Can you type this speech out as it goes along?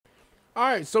All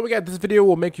right, so we got this video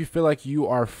will make you feel like you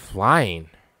are flying.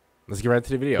 Let's get right to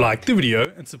the video. Like the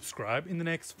video and subscribe in the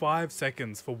next 5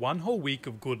 seconds for one whole week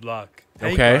of good luck.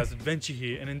 Hey Okay. guys, Adventure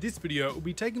here, and in this video, we'll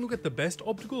be taking a look at the best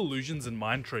optical illusions and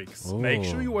mind tricks. Make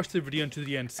sure Ooh. you watch the video until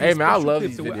the end. Hey, man, I special love clips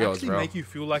these that will videos, actually bro. make you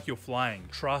feel like you're flying.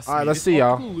 Trust All right, me, let's this see,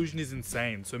 y'all. optical illusion is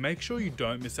insane, so make sure you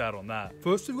don't miss out on that.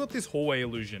 First, we've got this hallway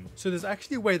illusion. So there's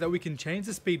actually a way that we can change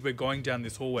the speed we're going down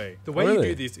this hallway. The way Really?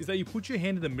 you do this is that you put your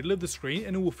hand in the middle of the screen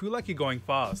and it will feel like you're going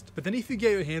fast. But then if you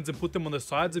get your hands and put them on the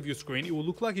sides of your screen, it will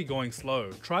look like you're going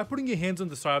slow. Try putting your hands on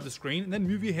the side of the screen and then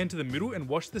move your hand to the middle and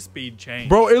watch the speed change.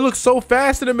 Bro, it looks so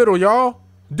fast in the middle, y'all.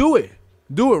 Do it.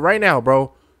 Do it right now,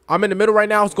 bro. I'm in the middle right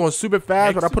now. It's going super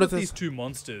fast, Next, but I put we've it got to these two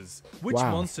monsters. Which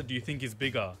Wow. monster do you think is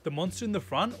bigger? The monster in the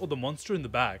front or the monster in the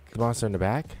back? the monster in the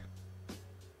back.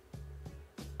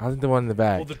 I think the one in the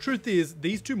back. Well, the truth is,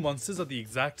 these two monsters are the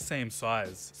exact same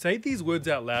size. Say these words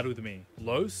out loud with me.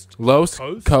 Lost, Lost,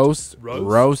 coast, coast, roast,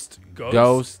 roast, ghost,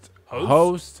 ghost, host,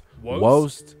 host, woast,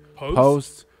 woast, post,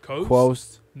 post, coast,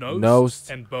 quost, nost, nost,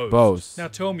 and boast. boast. Now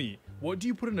tell me, what do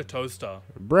you put in a toaster?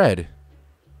 Bread.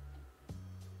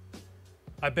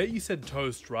 I bet you said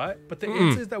toast, right? But the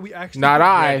answer is that we actually Not put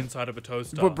I. bread inside of a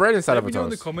toaster. Put bread inside of a Let me know in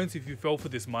the toast. comments if you fell for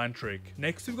this mind trick.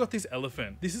 Next, we've got this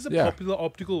elephant. This is a Yeah. popular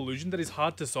optical illusion that is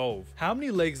hard to solve. How many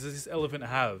legs does this elephant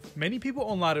have? Many people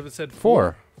online have said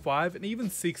 4, 5, and even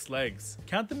 6 legs.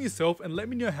 Count them yourself and let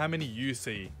me know how many you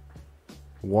see.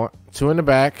 One, two in the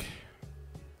back,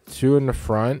 two in the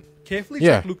front. Carefully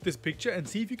Yeah. look this picture and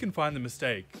see if you can find the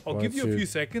mistake. I'll One, give you a two. few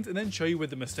seconds and then show you where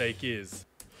the mistake is.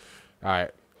 All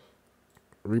right.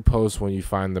 Repost when you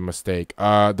find the mistake.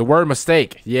 The word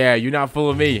mistake. Yeah, you're not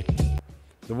fooling me.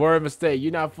 The word mistake.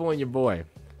 You're not fooling your boy.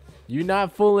 You're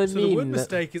not fooling So me. the word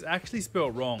mistake is actually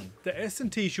spelled wrong. The S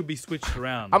and T should be switched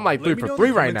around. I'm like Let 3 me for know in 3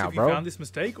 the right comments now, if bro. you found this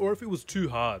mistake or if it was too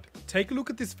hard. Take a look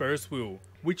at this Ferris wheel.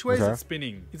 Which way is Okay. it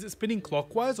spinning? Is it spinning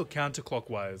clockwise or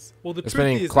counterclockwise? Well, the It's truth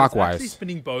spinning is clockwise. it's actually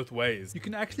spinning both ways. You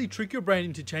can actually trick your brain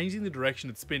into changing the direction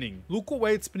it's spinning. Look what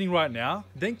way it's spinning right now,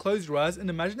 then close your eyes and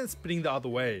imagine it spinning the other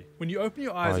way. When you open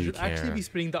your eyes, Oh, it you should actually can't. be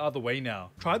spinning the other way now.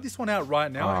 Try this one out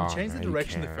right now and Oh, change the no, you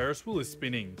direction the can't. Ferris wheel is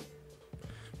spinning.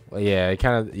 Well, yeah, it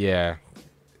kind of, yeah.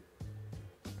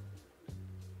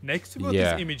 Next, we've got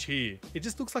Yeah. this image here. It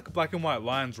just looks like black and white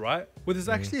lines, right? Well, there's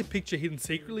actually a picture hidden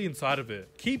secretly inside of it.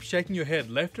 Keep shaking your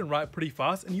head left and right pretty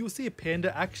fast and you'll see a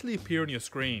panda actually appear on your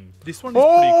screen. This one is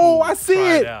pretty cool. Oh, I see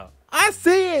Try it. out. I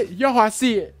see it. Yo, I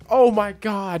see it. Oh my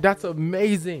God, that's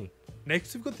amazing.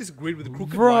 Next, we've got this grid with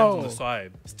crooked Bro. lines on the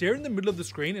side. Stare in the middle of the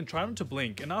screen and try not to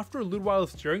blink. And after a little while of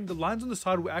staring, the lines on the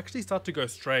side will actually start to go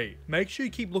straight. Make sure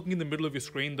you keep looking in the middle of your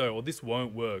screen though, or this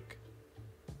won't work.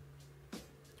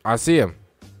 I see them.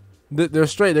 They're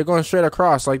straight. They're going straight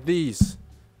across like these.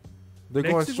 They're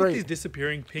going Next, we've got these straight.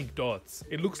 disappearing pink dots.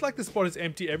 It looks like the spot is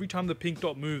empty every time the pink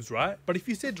dot moves, right? But if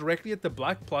you stare directly at the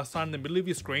black plus sign in the middle of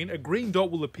your screen, a green dot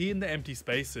will appear in the empty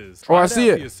spaces. Try I it see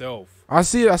out it. for yourself. I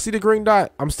see it. I see the green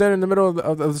dot. I'm standing in the middle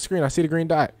of the screen. I see the green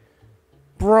dot.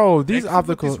 Bro, these Next, we've got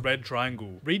optical. this red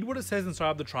triangle. Read what it says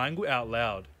inside of the triangle out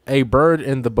loud. A bird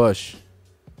in the bush.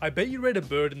 I bet you read a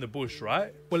bird in the bush,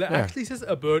 right? Well, it Yeah. actually says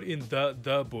a bird in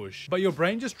the bush, but your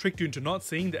brain just tricked you into not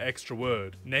seeing the extra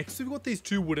word. Next, we've got these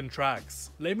two wooden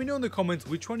tracks. Let me know in the comments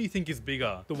which one you think is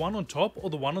bigger, the one on top or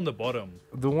the one on the bottom.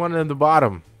 The one in the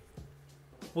bottom.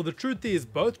 Well, the truth is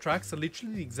both tracks are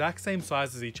literally the exact same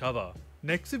size as each other.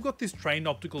 Next, we've got this train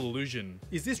optical illusion.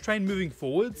 Is this train moving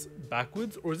forwards,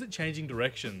 backwards, or is it changing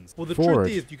directions? Well, the Forward.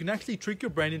 truth is you can actually trick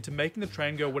your brain into making the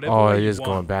train go whatever Oh, way it you is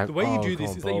want. going back. The way you Oh, do it's this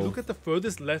going is that you both. look at the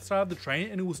furthest left side of the train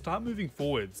and it will start moving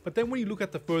forwards. But then when you look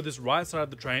at the furthest right side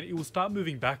of the train, it will start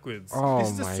moving backwards. Oh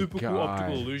This is a my super cool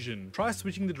optical God. illusion. Try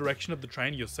switching the direction of the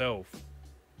train yourself.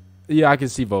 Yeah, I can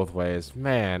see both ways.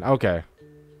 Man, okay.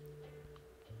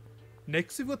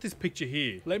 Next, we've got this picture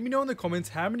here. Let me know in the comments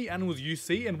how many animals you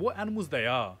see and what animals they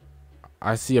are.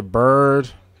 I see a bird.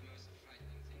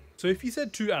 So if you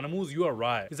said 2 animals, you are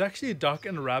right. There's actually a duck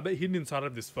and a rabbit hidden inside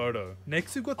of this photo.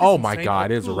 Next, we've got this Oh my insane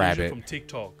God, it is a optical illusion rabbit. from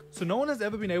TikTok. So no one has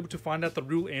ever been able to find out the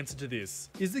real answer to this.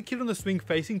 Is the kid on the swing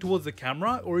facing towards the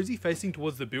camera or is he facing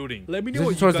towards the building? Let me know He's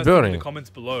what you towards guys the think in building. the comments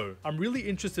below. I'm really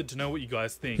interested to know what you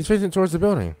guys think. He's facing towards the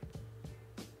building.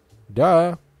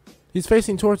 Duh. He's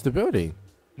facing towards the building.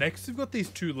 Next, we've got these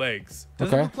 2 legs. Does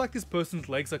it Okay. look like this person's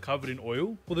legs are covered in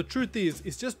oil? Well, the truth is,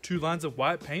 it's just 2 lines of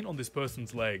white paint on this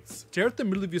person's legs. Stare at the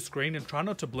middle of your screen and try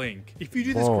not to blink. If you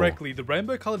do this Whoa. correctly, the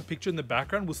rainbow colored picture in the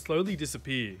background will slowly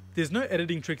disappear. There's no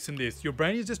editing tricks in this. Your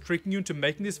brain is just tricking you into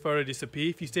making this photo disappear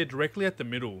if you stare directly at the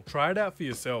middle. Try it out for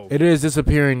yourself. It is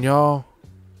disappearing, y'all.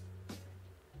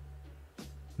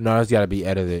 No, it's gotta be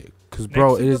edited. Cause bro,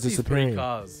 Next, it we've is got these three disappearing.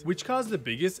 cars. Which car is the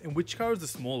biggest and which car is the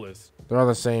smallest? They're all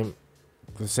the same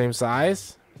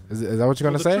size. Is that what you're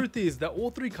gonna The say? truth is that all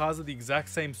three cars are the exact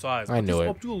same size. I but knew this it.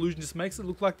 optical illusion just makes it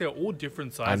look like they're all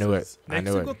different sizes. I knew it. Next,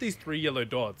 we've got these three yellow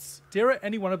dots. Stare at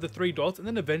any one of the three dots, and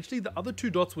then eventually the other two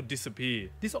dots will disappear.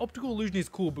 This optical illusion is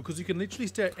cool because you can literally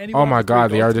stare at any Oh one my of the three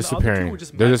God, they are dots, and the other two disappearing. will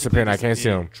just They're magically disappearing. I can't see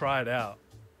disappear. them. Try it out.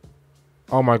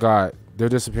 Oh my God, they're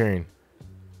disappearing.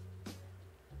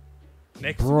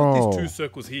 Next, we've got these two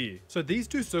circles here. So these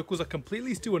two circles are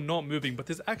completely still and not moving, but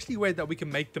there's actually a way that we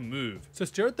can make them move. So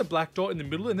stare at the black dot in the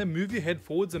middle and then move your head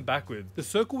forwards and backwards. The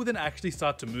circle will then actually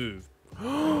start to move.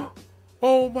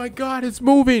 Oh my God, it's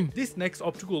moving. This next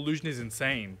optical illusion is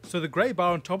insane. So the grey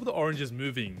bar on top of the orange is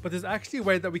moving, but there's actually a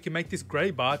way that we can make this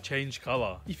grey bar change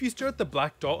color. If you stare at the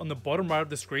black dot on the bottom right of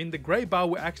the screen, the grey bar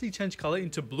will actually change color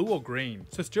into blue or green.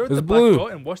 So stare at the black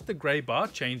dot and watch the grey bar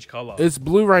change color. It's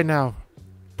blue right now.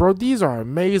 Bro, these are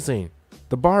amazing.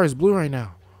 The bar is blue right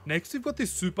now. Next, we've got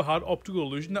this super hard optical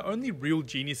illusion that only real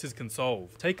geniuses can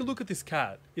solve. Take a look at this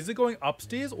cat. Is it going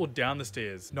upstairs or down the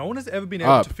stairs? No one has ever been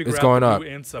able to figure out the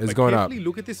real answer, but carefully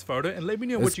look at this photo and let me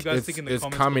know what you guys think in the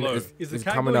comments below. Is the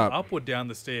cat going up or down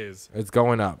the stairs? It's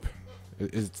going up.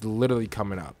 It's literally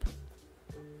coming up.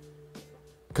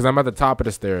 Because I'm at the top of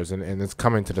the stairs and it's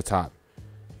coming to the top.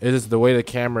 It is the way the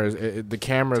camera is. The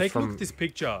camera is from... Take a look at this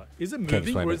picture. Is it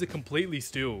moving or is it completely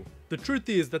still? The truth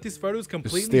is that this photo is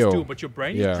completely still, but your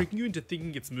brain is tricking you into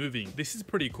thinking it's moving. This is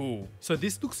pretty cool. So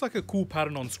this looks like a cool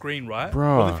pattern on screen, right?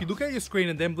 Bro. Well, if you look at your screen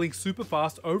and then blink super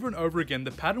fast over and over again,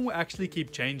 the pattern will actually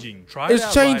keep changing. Try it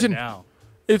out right now.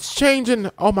 It's changing.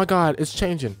 Oh my God, it's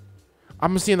changing.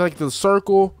 I'm seeing like the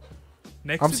circle.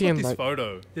 Next, we've got this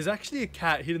photo. There's actually a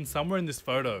cat hidden somewhere in this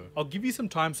photo. I'll give you some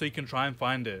time so you can try and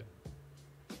find it.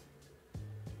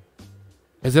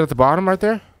 Is it at the bottom right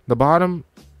there? The bottom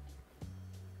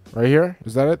right here?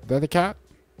 Is that it? That the cat?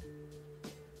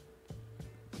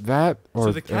 That or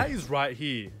so the cat is right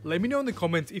here. Let me know in the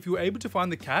comments if you were able to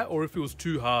find the cat or if it was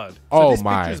too hard. So oh this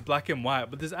my. picture is black and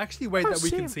white, but there's actually a way that we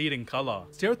can see it in color.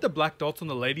 Stare at the black dots on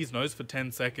the lady's nose for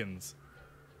 10 seconds.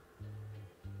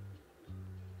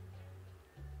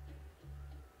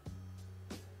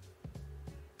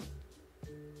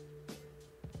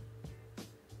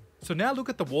 So now look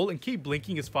at the wall and keep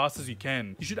blinking as fast as you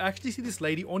can. You should actually see this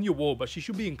lady on your wall, but she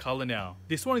should be in color now.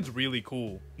 This one is really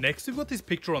cool. Next, we've got this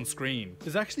picture on screen.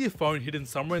 There's actually a phone hidden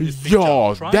somewhere in this picture.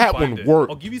 Yo, that one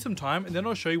worked. I'll give you some time and then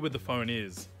I'll show you where the phone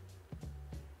is.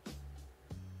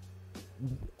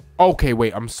 Okay,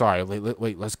 wait, I'm sorry.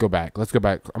 Wait, let's go back.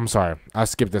 I'm sorry. I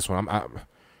skipped this one.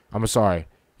 I'm sorry.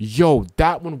 Yo,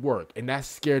 that one worked, and that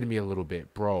scared me a little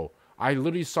bit, bro. I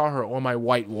literally saw her on my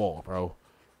white wall, bro.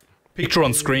 Picture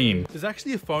on screen. There's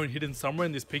actually a phone hidden somewhere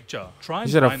in this picture. Try and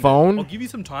find it. Is it a phone? I'll give you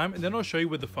some time and then I'll show you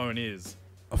where the phone is.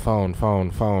 A phone.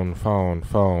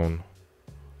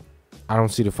 I don't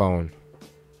see the phone.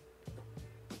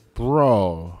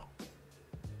 Bro.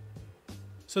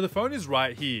 So the phone is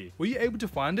right here. Were you able to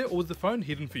find it or was the phone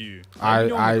hidden for you? I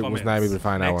was not able to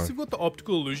find that one. Next, we've got the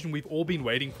optical illusion we've all been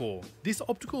waiting for. This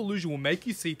optical illusion will make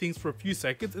you see things for a few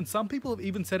seconds, and some people have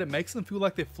even said it makes them feel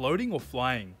like they're floating or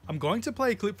flying. I'm going to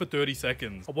play a clip for 30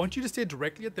 seconds. I want you to stare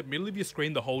directly at the middle of your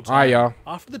screen the whole time. Alright, y'all.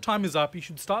 After the time is up, you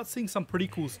should start seeing some pretty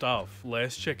cool stuff.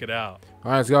 Let's check it out.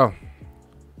 Alright, let's go.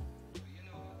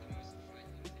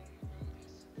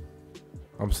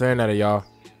 I'm staring at it, y'all.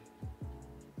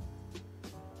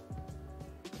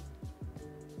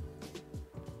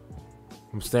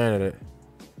 I'm staring at it.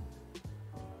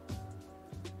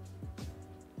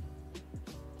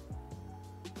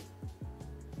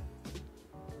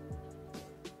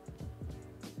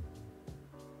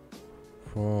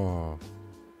 Oh.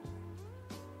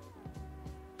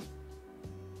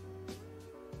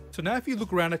 So now if you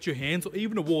look around at your hands or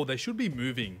even a wall, they should be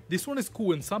moving. This one is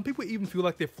cool and some people even feel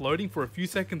like they're floating for a few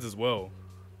seconds as well.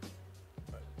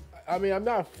 I mean, I'm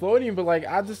not floating, but like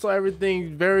I just saw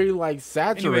everything very like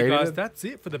saturated. Anyway, guys, that's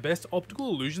it for the best optical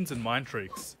illusions and mind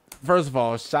tricks. First of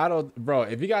all, shout out, bro.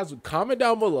 If you guys comment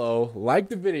down below, like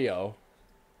the video.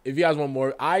 If you guys want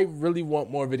more, I really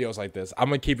want more videos like this. I'm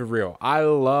gonna keep it real. I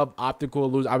love optical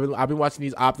illusion. I've been watching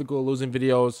these optical illusion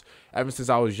videos ever since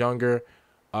I was younger.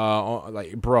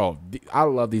 Like, bro, I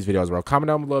love these videos, bro. Comment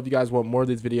down below if you guys want more of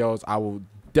these videos. I will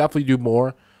definitely do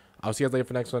more. I'll see you guys later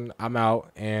for the next one. I'm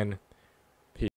out and.